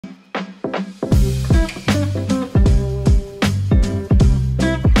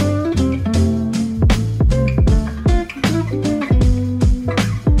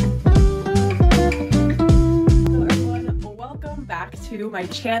my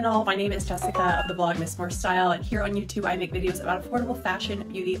channel. My name is Jessica of the blog Miss More Style, and here on YouTube I make videos about affordable fashion,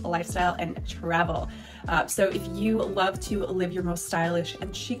 beauty, lifestyle, and travel. So if you love to live your most stylish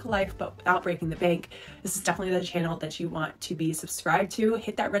and chic life but without breaking the bank, this is definitely the channel that you want to be subscribed to.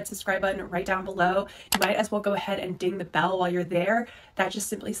 Hit that red subscribe button right down below. You might as well go ahead and ding the bell while you're there. That just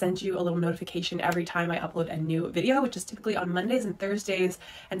simply sends you a little notification every time I upload a new video, which is typically on Mondays and Thursdays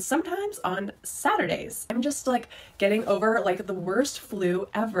and sometimes on Saturdays. I'm just like getting over like the worst flu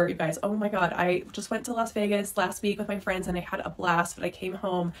ever, you guys. Oh my god, I just went to Las Vegas last week with my friends and I had a blast, but I came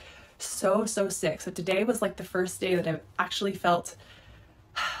home so sick. So today was like the first day that I've actually felt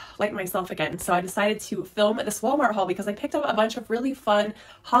like myself again. So I decided to film this Walmart haul because I picked up a bunch of really fun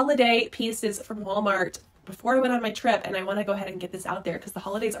holiday pieces from Walmart before I went on my trip, and I want to go ahead and get this out there because the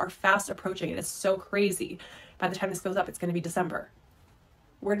holidays are fast approaching. It is so crazy. By the time this goes up, it's going to be December.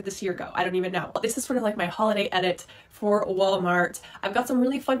 Where did this year go? I don't even know. This is sort of like my holiday edit for Walmart. I've got some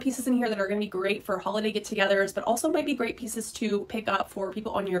really fun pieces in here that are going to be great for holiday get-togethers, but also might be great pieces to pick up for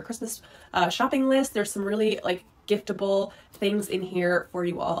people on your Christmas shopping list. There's some really like giftable things in here for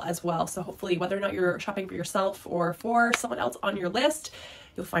you all as well. So hopefully, whether or not you're shopping for yourself or for someone else on your list,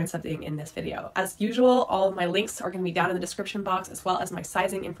 you'll find something in this video. As usual, all of my links are going to be down in the description box, as well as my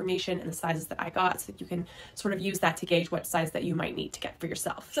sizing information and the sizes that I got, so that you can sort of use that to gauge what size that you might need to get for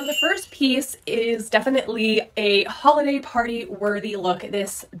yourself. So the first piece is definitely a holiday party worthy look.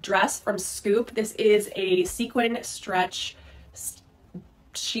 This dress from Scoop. This is a sequin stretch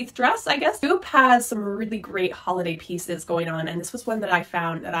sheath dress, I guess. Scoop has some really great holiday pieces going on, and this was one that I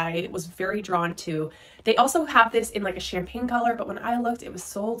found that I was very drawn to. They also have this in like a champagne color, but when I looked, it was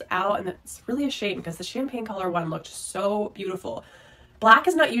sold out, and it's really a shame because the champagne color one looked so beautiful. Black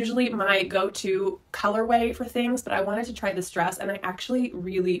is not usually my go-to colorway for things, but I wanted to try this dress, and I actually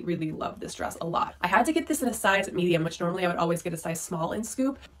really love this dress a lot. I had to get this in a size medium, which normally I would always get a size small in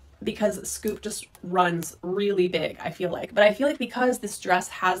Scoop, because Scoop just runs really big, I feel like. But I feel like because this dress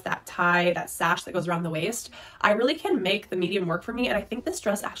has that tie, that sash that goes around the waist, I really can make the medium work for me, and I think this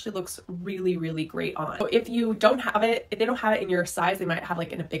dress actually looks really great on. So if you don't have it, if they don't have it in your size, they might have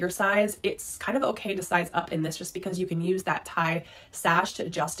like in a bigger size, it's kind of okay to size up in this just because you can use that tie sash to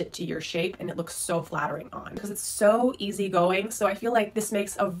adjust it to your shape, and it looks so flattering on because it's so easygoing. So I feel like this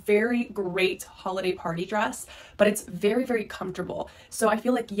makes a very great holiday party dress, but it's very comfortable. So I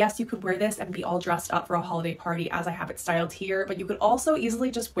feel like, yes, you could wear this and be all dressed up for a holiday party as I have it styled here, but you could also easily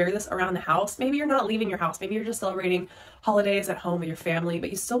just wear this around the house. Maybe you're not leaving your house, maybe you're just celebrating holidays at home with your family, but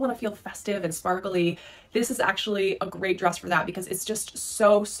you still want to feel festive and sparkly. This is actually a great dress for that because it's just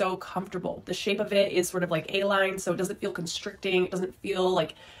so comfortable. The shape of it is sort of like A-line, so it doesn't feel constricting. It doesn't feel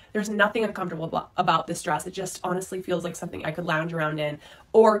like there's nothing uncomfortable about this dress. It just honestly feels like something I could lounge around in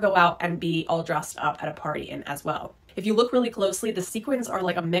or go out and be all dressed up at a party in as well. If you look really closely, the sequins are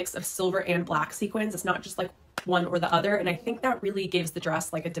like a mix of silver and black sequins. It's not just like one or the other, and I think that really gives the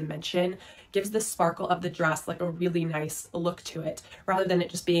dress like a dimension, gives the sparkle of the dress like a really nice look to it, rather than it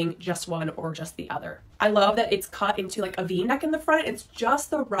just being just one or just the other. I love that it's cut into like a V-neck in the front. It's just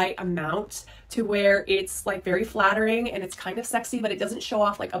the right amount to where it's like very flattering and it's kind of sexy, but it doesn't show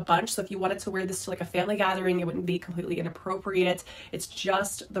off like a bunch. So if you wanted to wear this to like a family gathering, it wouldn't be completely inappropriate. It's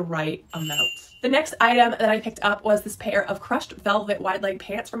just the right amount. The next item that I picked up was this pair of crushed velvet wide leg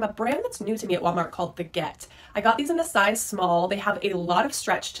pants from a brand that's new to me at Walmart called The Get. I got these in a size small. They have a lot of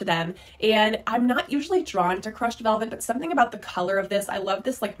stretch to them, and I'm not usually drawn to crushed velvet, but something about the color of this, I love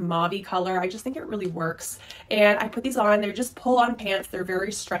this like mauve-y color. I just think it really works, and I put these on. They're just pull-on pants. They're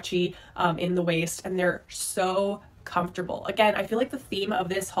very stretchy in the waist, and they're so comfortable. Again, I feel like the theme of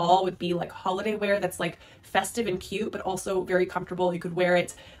this haul would be like holiday wear that's like festive and cute, but also very comfortable. You could wear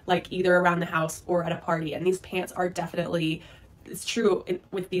it like either around the house or at a party, and these pants are definitely, it's true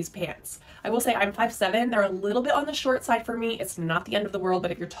with these pants. I will say I'm 5'7". They're a little bit on the short side for me. It's not the end of the world,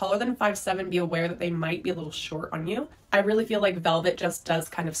 but if you're taller than 5'7", be aware that they might be a little short on you. I really feel like velvet just does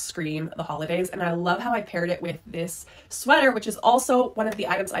kind of scream the holidays, and I love how I paired it with this sweater, which is also one of the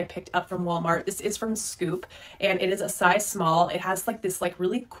items I picked up from Walmart. This is from Scoop, and it is a size small. It has like this like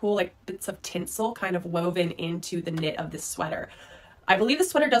really cool like bits of tinsel kind of woven into the knit of this sweater. I believe the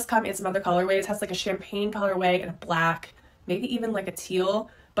sweater does come in some other colorways. It has like a champagne colorway and a black, maybe even like a teal,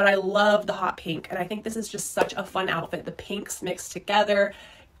 but I love the hot pink, and I think this is just such a fun outfit. The pinks mixed together.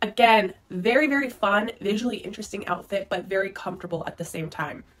 Again, very fun, visually interesting outfit, but very comfortable at the same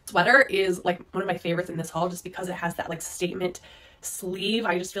time. Sweater is like one of my favorites in this haul just because it has that like statement sleeve.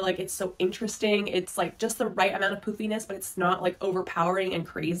 I just feel like it's so interesting. It's like just the right amount of poofiness, but it's not like overpowering and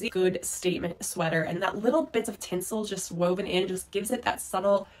crazy. Good statement sweater, and that little bits of tinsel just woven in just gives it that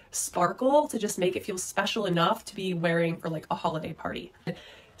subtle sparkle to just make it feel special enough to be wearing for like a holiday party.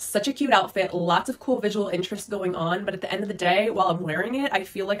 Such a cute outfit, lots of cool visual interest going on, but at the end of the day, while I'm wearing it, I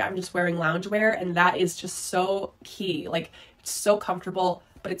feel like I'm just wearing loungewear, and that is just so key. Like, it's so comfortable,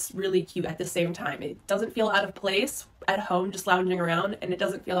 but it's really cute at the same time. It doesn't feel out of place at home just lounging around, and it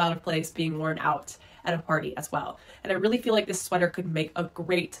doesn't feel out of place being worn out at a party as well. And I really feel like this sweater could make a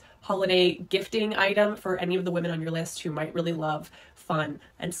great holiday gifting item for any of the women on your list who might really love fun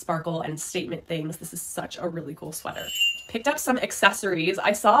and sparkle and statement things. This is such a really cool sweater. Picked up some accessories.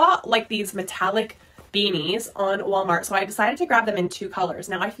 I saw like these metallic beanies on Walmart, so I decided to grab them in 2 colors.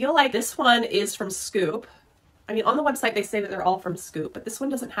 Now I feel like this one is from Scoop. I mean, on the website they say that they're all from Scoop, but this one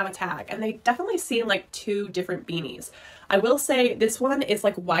doesn't have a tag, and they definitely seem like 2 different beanies. I will say this one is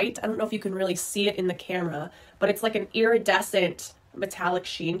like white. I don't know if you can really see it in the camera, but it's like an iridescent metallic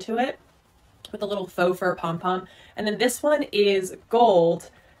sheen to it with a little faux fur pom-pom. And then this one is gold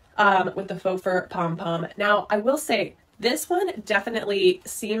with the faux fur pom-pom. Now, I will say this one definitely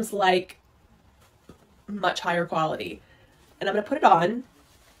seems like much higher quality. And I'm going to put it on.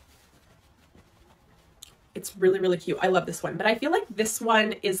 It's really, really cute. I love this one. But I feel like this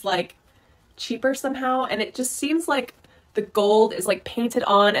one is like cheaper somehow. And it just seems like the gold is like painted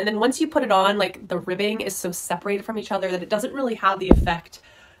on. And then once you put it on, like the ribbing is so separated from each other that it doesn't really have the effect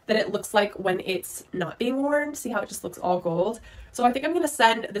that it looks like when it's not being worn. See how it just looks all gold? So I think I'm going to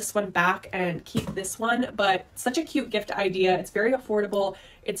send this one back and keep this one, but such a cute gift idea. It's very affordable.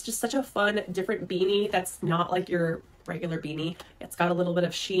 It's just such a fun, different beanie that's not like your regular beanie. It's got a little bit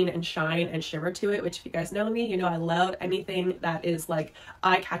of sheen and shine and shimmer to it, which if you guys know me, you know I love anything that is like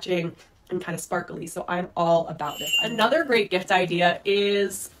eye-catching and kind of sparkly, so I'm all about this. Another great gift idea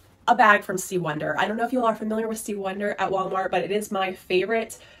is a bag from C. Wonder. I don't know if you all are familiar with C. Wonder at Walmart, but it is my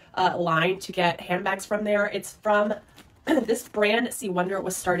favorite line to get handbags from there. It's from this brand. C. Wonder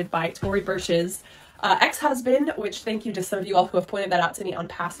was started by Tory Burch's ex-husband, which thank you to some of you all who have pointed that out to me on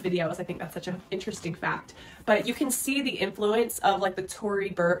past videos. I think that's such an interesting fact. But you can see the influence of like the Tory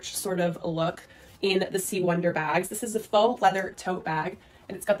Burch sort of look in the C. Wonder bags. This is a faux leather tote bag,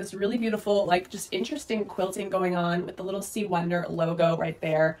 and it's got this really beautiful, like just interesting quilting going on with the little C. Wonder logo right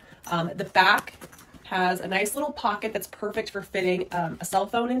there. The back has a nice little pocket that's perfect for fitting a cell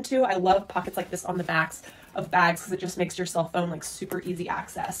phone into. I love pockets like this on the backs of bags because it just makes your cell phone like super easy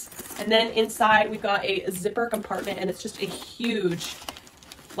access. And then inside we've got a zipper compartment, and it's just a huge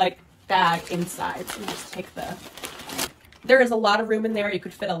like bag inside. So just take there is a lot of room in there. You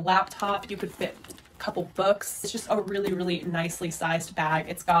could fit a laptop, you could fit a couple books. It's just a really, really nicely sized bag.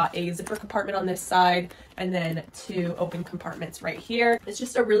 It's got a zipper compartment on this side and then 2 open compartments right here. It's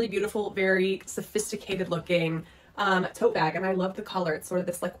just a really beautiful, very sophisticated looking tote bag, and I love the color. It's sort of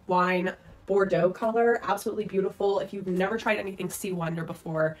this like wine Bordeaux color. Absolutely beautiful. If you've never tried anything C. Wonder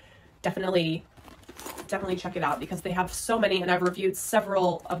before, definitely check it out because they have so many, and I've reviewed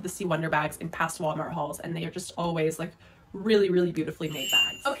several of the C. Wonder bags in past Walmart hauls, and they are just always like really, really beautifully made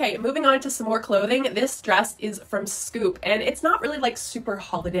bags. Okay, moving on to some more clothing. This dress is from Scoop, and it's not really like super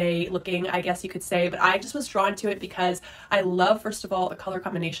holiday looking, I guess you could say, but I just was drawn to it because I love, first of all, the color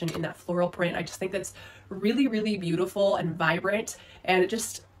combination in that floral print. I just think that's really, really beautiful and vibrant, and it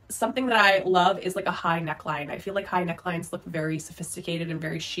just something that I love is like a high neckline. I feel like high necklines look very sophisticated and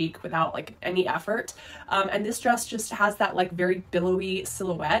very chic without like any effort. And this dress just has that like very billowy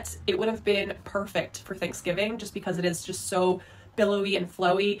silhouette. It would have been perfect for Thanksgiving just because it is just so billowy and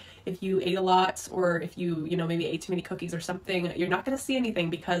flowy. If you ate a lot, or if you know, maybe ate too many cookies or something, you're not going to see anything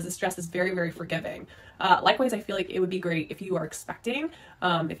because this dress is very, very forgiving. Likewise, I feel like it would be great if you are expecting,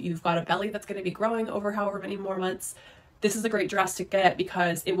 if you've got a belly that's going to be growing over however many more months. This is a great dress to get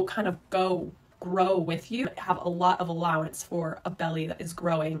because it will kind of grow with you, have a lot of allowance for a belly that is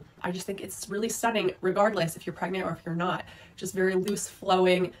growing. I just think it's really stunning regardless if you're pregnant or if you're not. Just very loose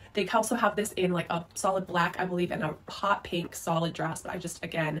flowing. They also have this in like a solid black, I believe, and a hot pink solid dress, but I just,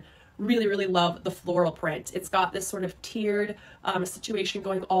 again, really, really love the floral print. It's got this sort of tiered situation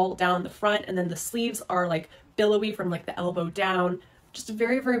going all down the front, and then the sleeves are like billowy from like the elbow down. Just a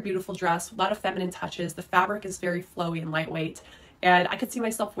very, very beautiful dress, a lot of feminine touches. The fabric is very flowy and lightweight, and I could see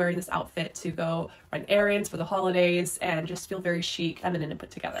myself wearing this outfit to go run errands for the holidays and just feel very chic, feminine, and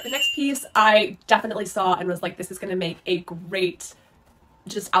put together. The next piece I definitely saw and was like, this is going to make a great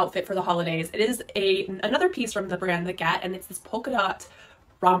just outfit for the holidays. It is another piece from the brand The Get, and it's this polka dot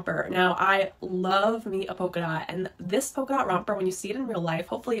romper. Now, I love me a polka dot, and this polka dot romper, when you see it in real life,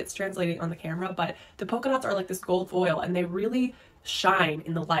 hopefully it's translating on the camera, but the polka dots are like this gold foil, and they really shine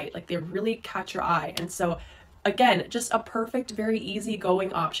in the light. Like, they really catch your eye. And so Again, just a perfect, very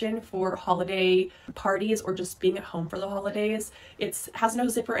easy-going option for holiday parties or just being at home for the holidays. It has no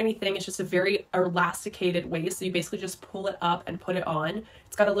zip or anything. It's just a very elasticated waist, so you basically just pull it up and put it on.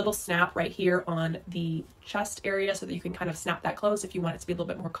 It's got a little snap right here on the chest area so that you can kind of snap that closed if you want it to be a little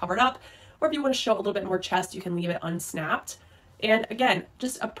bit more covered up, or if you want to show a little bit more chest, you can leave it unsnapped. And again,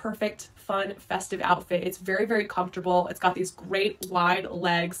 just a perfect, fun, festive outfit. It's very, very comfortable. It's got these great wide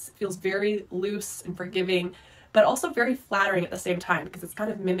legs, feels very loose and forgiving, but also very flattering at the same time because it's kind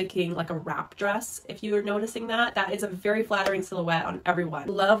of mimicking like a wrap dress. If you're noticing that, that is a very flattering silhouette on everyone.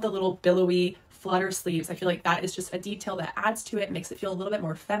 Love the little billowy flutter sleeves. I feel like that is just a detail that adds to it, makes it feel a little bit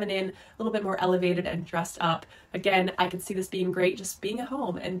more feminine, a little bit more elevated and dressed up. Again, I could see this being great just being at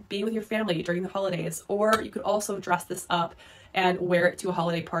home and being with your family during the holidays, or you could also dress this up and wear it to a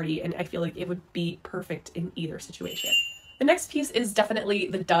holiday party, and I feel like it would be perfect in either situation. The next piece is definitely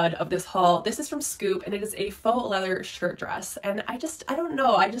the dud of this haul. This is from Scoop, and it is a faux leather shirt dress. And I don't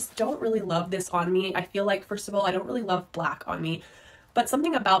know, I just don't really love this on me. I feel like, first of all, I don't really love black on me, but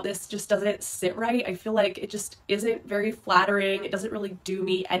something about this just doesn't sit right. I feel like it just isn't very flattering. It doesn't really do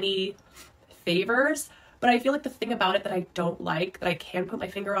me any favors. But I feel like the thing about it that I don't like, that I can put my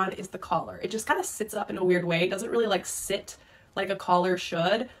finger on, is the collar. It just kind of sits up in a weird way. It doesn't really like sit like a collar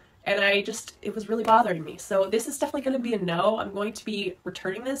should. And it was really bothering me. So this is definitely going to be a no. I'm going to be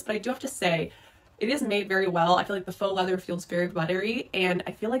returning this, but I do have to say it is made very well. I feel like the faux leather feels very buttery, and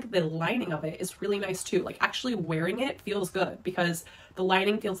I feel like the lining of it is really nice too. Like actually wearing it feels good because the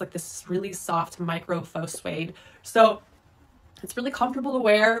lining feels like this really soft micro faux suede. So it's really comfortable to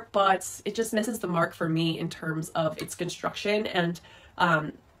wear, but it just misses the mark for me in terms of its construction and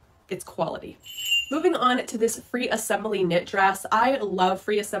its quality. Moving on to this Free Assembly knit dress. I love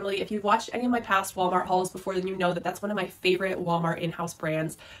Free Assembly. If you've watched any of my past Walmart hauls before, then you know that that's one of my favorite Walmart in-house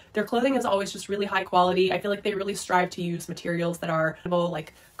brands. Their clothing is always just really high quality. I feel like they really strive to use materials that are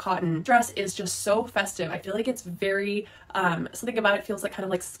like cotton. Dress is just so festive. I feel like it's very, something about it feels like kind of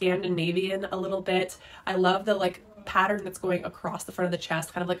like Scandinavian a little bit. I love the like pattern that's going across the front of the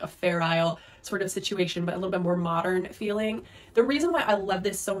chest, kind of like a Fair Isle sort of situation, but a little bit more modern feeling. The reason why I love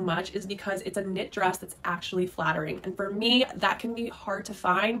this so much is because it's a knit dress that's actually flattering. And for me, that can be hard to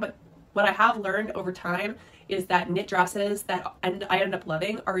find, but what I have learned over time is that knit dresses that I end up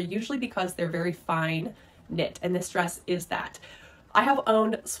loving are usually because they're very fine knit, and this dress is that. I have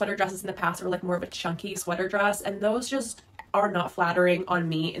owned sweater dresses in the past that were like more of a chunky sweater dress, and those just are not flattering on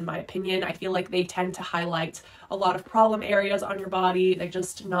me, in my opinion. I feel like they tend to highlight a lot of problem areas on your body. They're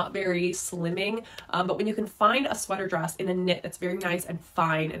just not very slimming. But when you can find a sweater dress in a knit that's very nice and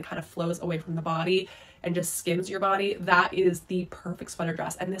fine and kind of flows away from the body and just skims your body, that is the perfect sweater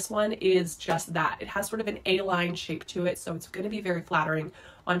dress. And this one is just that. It has sort of an A-line shape to it, so it's going to be very flattering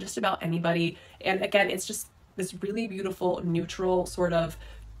on just about anybody. And again, it's just this really beautiful neutral sort of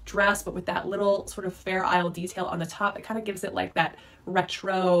dress, but with that little sort of Fair Isle detail on the top. It kind of gives it like that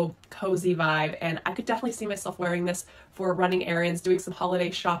retro cozy vibe, and I could definitely see myself wearing this for running errands, doing some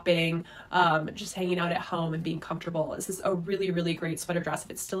holiday shopping, just hanging out at home and being comfortable. This is a really, really great sweater dress. If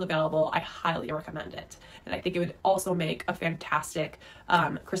it's still available, I highly recommend it, and I think it would also make a fantastic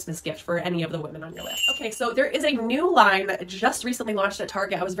Christmas gift for any of the women on your list. Okay, so there is a new line that just recently launched at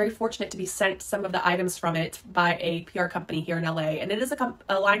Target. I was very fortunate to be sent some of the items from it by a PR company here in LA, and it is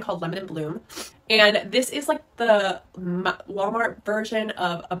a line called Lemon and Bloom. And this is like the Walmart version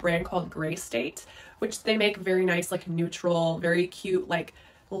of a brand called Gray State, which they make very nice, like neutral, very cute, like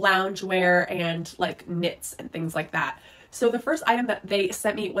loungewear and like knits and things like that. So the first item that they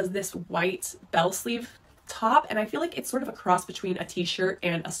sent me was this white bell sleeve top, and I feel like it's sort of a cross between a t-shirt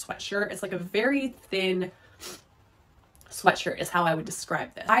and a sweatshirt. It's like a very thin sweatshirt is how I would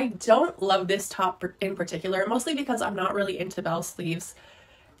describe this. I don't love this top in particular, mostly because I'm not really into bell sleeves,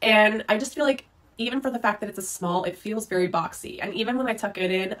 and I just feel like even for the fact that it's a small, it feels very boxy, and even when I tuck it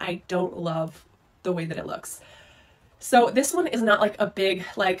in, I don't love the way that it looks. So this one is not like a big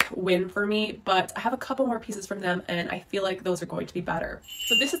like win for me, but I have a couple more pieces from them and I feel like those are going to be better.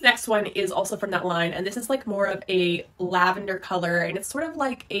 So this next one is also from that line, and this is like more of a lavender color, and it's sort of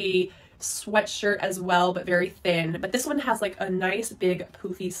like a sweatshirt as well, but very thin. But this one has like a nice big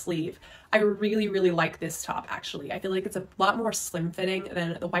poofy sleeve. I really, really like this top actually. I feel like it's a lot more slim fitting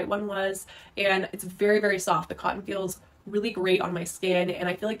than the white one was, and it's very, very soft. The cotton feels really great on my skin, and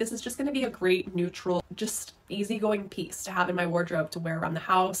I feel like this is just going to be a great neutral, just easygoing piece to have in my wardrobe to wear around the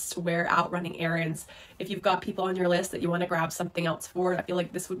house, to wear out running errands. If you've got people on your list that you want to grab something else for, I feel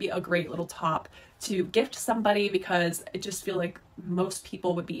like this would be a great little top to gift somebody, because I just feel like most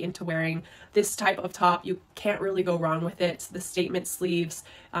people would be into wearing this type of top. You can't really go wrong with it. The statement sleeves,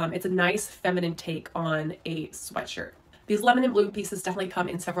 it's a nice feminine take on a sweatshirt. These lemon and bloom pieces definitely come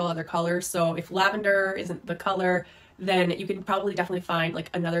in several other colors, so if lavender isn't the color, then you can probably definitely find like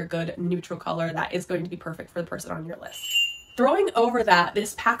another good neutral color that is going to be perfect for the person on your list. Throwing over that,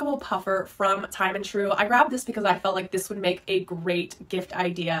 this packable puffer from Time and Tru, I grabbed this because I felt like this would make a great gift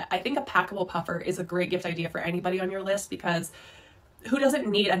idea. I think a packable puffer is a great gift idea for anybody on your list, because who doesn't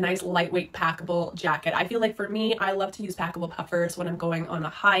need a nice lightweight packable jacket? I feel like for me, I love to use packable puffers when I'm going on a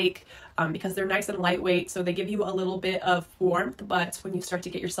hike, because they're nice and lightweight, so they give you a little bit of warmth, but when you start to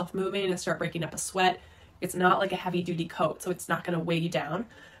get yourself moving and start breaking up a sweat, it's not like a heavy duty coat, so it's not going to weigh you down.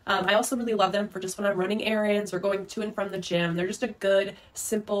 I also really love them for just when I'm running errands or going to and from the gym. They're just a good,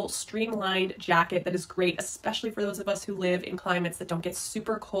 simple, streamlined jacket that is great, especially for those of us who live in climates that don't get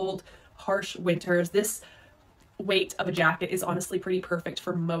super cold, harsh winters. This weight of a jacket is honestly pretty perfect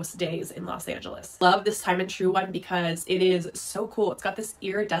for most days in Los Angeles. Love this Time and Tru one because it is so cool. It's got this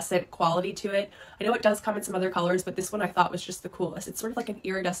iridescent quality to it. I know it does come in some other colors, but this one I thought was just the coolest. It's sort of like an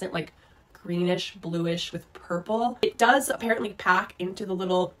iridescent, like greenish, bluish with purple. It does apparently pack into the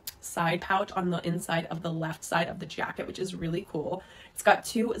little side pouch on the inside of the left side of the jacket, which is really cool. It's got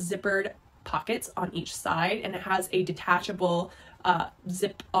two zippered pockets on each side, and it has a detachable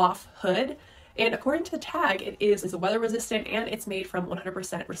zip off hood. And according to the tag, it is weather resistant, and it's made from 100%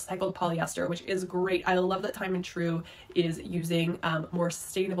 recycled polyester, which is great. I love that Time and Tru is using more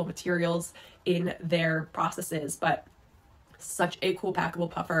sustainable materials in their processes, but such a cool packable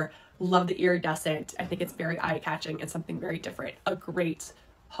puffer. Love the iridescent. I think it's very eye-catching and something very different. A great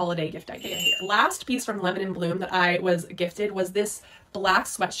holiday gift idea here. Last piece from Lemon and Bloom that I was gifted was this black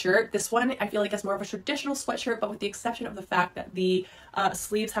sweatshirt. This one I feel like is more of a traditional sweatshirt, but with the exception of the fact that the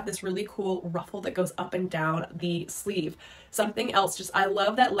sleeves have this really cool ruffle that goes up and down the sleeve. Something else, just I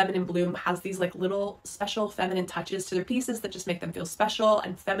love that Lemon and Bloom has these like little special feminine touches to their pieces that just make them feel special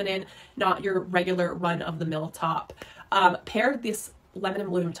and feminine, not your regular run-of-the-mill top. Paired this Lemon and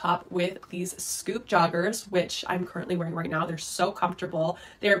Bloom top with these Scoop joggers, which I'm currently wearing right now. They're so comfortable.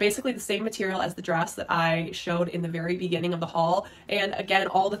 They're basically the same material as the dress that I showed in the very beginning of the haul. And again,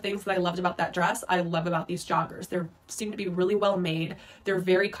 all the things that I loved about that dress, I love about these joggers. They seem to be really well made. They're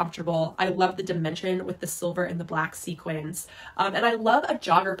very comfortable. I love the dimension with the silver and the black sequins. And I love a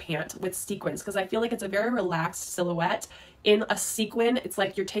jogger pant with sequins because I feel like it's a very relaxed silhouette. In a sequin, it's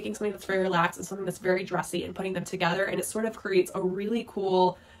like you're taking something that's very relaxed and something that's very dressy and putting them together, and it sort of creates a really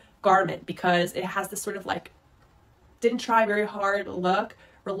cool garment because it has this sort of like didn't try very hard look,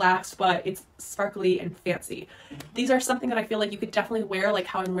 relaxed, but it's sparkly and fancy. These are something that I feel like you could definitely wear, like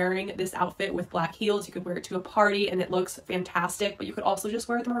how I'm wearing this outfit with black heels. You could wear it to a party and it looks fantastic, but you could also just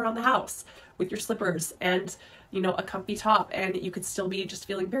wear them around the house with your slippers and, you know, a comfy top, and you could still be just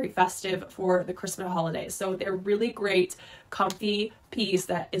feeling very festive for the Christmas holidays. So they're really great, comfy piece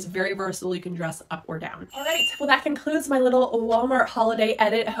that is very versatile. You can dress up or down. All right, well, that concludes my little Walmart holiday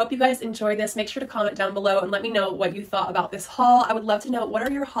edit. I hope you guys enjoyed this. Make sure to comment down below and let me know what you thought about this haul. I would love to know, what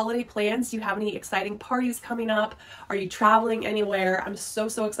are your holiday plans? Do you have any exciting parties coming up? Are you traveling anywhere? I'm so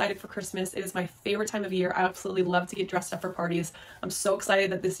excited for Christmas. It is my favorite time of year. I absolutely love to get dressed up for parties. I'm so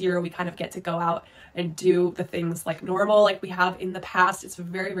excited that this year we kind of get to go out and do the things like normal, like we have in the past. It's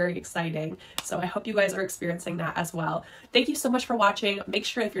very exciting. So I hope you guys are experiencing that as well. Thank you so much for watching. Make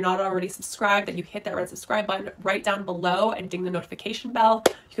sure if you're not already subscribed that you hit that red subscribe button right down below and ding the notification bell.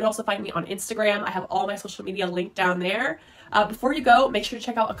 You can also find me on Instagram. I have all my social media linked down there. Before you go, make sure to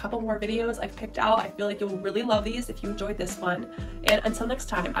check out a couple more videos I've picked out. I feel like you'll really love these if you enjoyed this one. And until next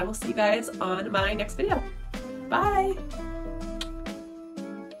time, I will see you guys on my next video. Bye!